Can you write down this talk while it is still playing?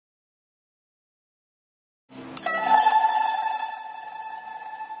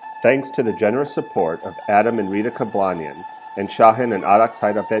Thanks to the generous support of Adam and Rita Kablanian and Shahin and Arak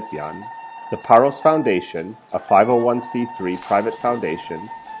Saidabetian, the Paros Foundation, a 501c3 private foundation,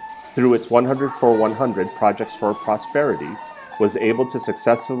 through its 100 for 100 Projects for Prosperity, was able to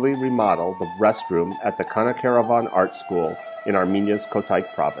successfully remodel the restroom at the Kanakeravan Art School in Armenia's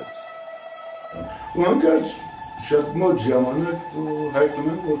Kotayk province. Շատ մոտ ժամանակ հայտնում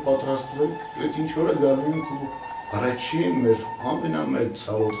եմ, որ պատրաստվեք, այդ ինչ որ է գալու ենք ու առաջին մեր ամենամեծ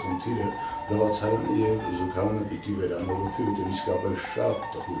ցավոտ խնդիրը լվացարանը եւ զուգարանը պիտի վերանորոգվի, որտեղ իսկապես շատ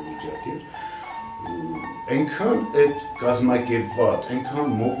տխուր վիճակ էր։ Այնքան այդ կազմակերպված,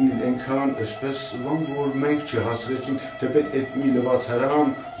 այնքան մոբիլ, այնքան այսպես բան, որ մենք չհասրեցինք, թեպետ այդ մի լվացարան,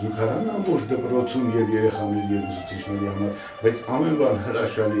 զուգարան ամբողջ դպրոցում եւ երեխաների եւ ուսուցիչների համար, բայց ամեն բան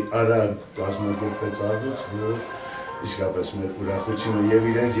հրաշալի արագ կազմակերպեց արվեց, որ իսկապես մեր ուրախությունը եւ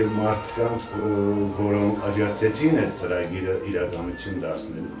իրենց եւ մարդկանց, որոնք աջակցեցին այդ ծրագիրը իրականություն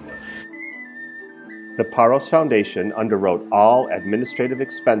դարձնելու համար։ The Paros Foundation underwrote all administrative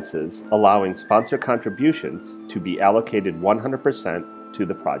expenses, allowing sponsor contributions to be allocated 100% to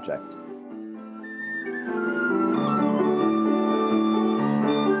the project.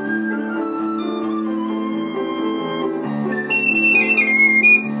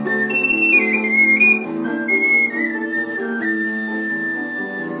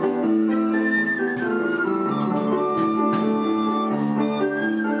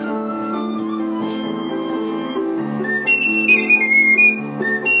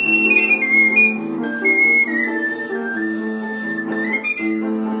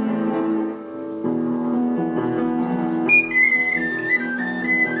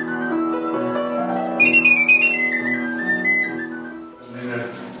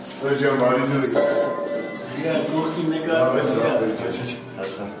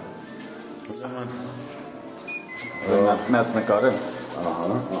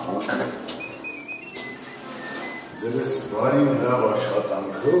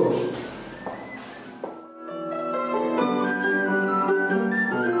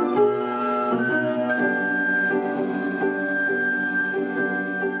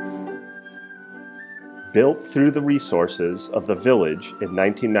 Built through the resources of the village in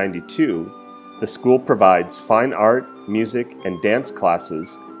 1992, the school provides fine art, music, and dance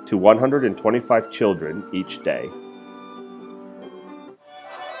classes to 125 children each day.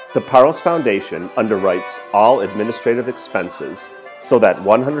 The Paros Foundation underwrites all administrative expenses so that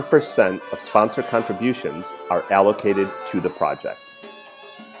 100% of sponsor contributions are allocated to the project.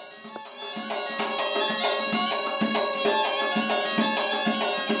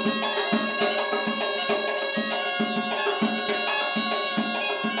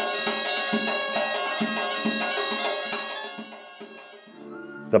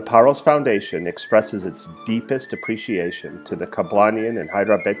 The Paros Foundation expresses its deepest appreciation to the Kablanian and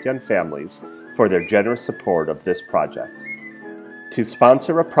Hyderabadian families for their generous support of this project. To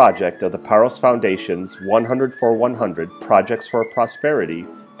sponsor a project of the Paros Foundation's 100 for 100 Projects for Prosperity,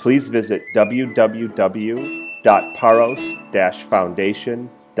 please visit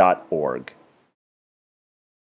www.paros-foundation.org.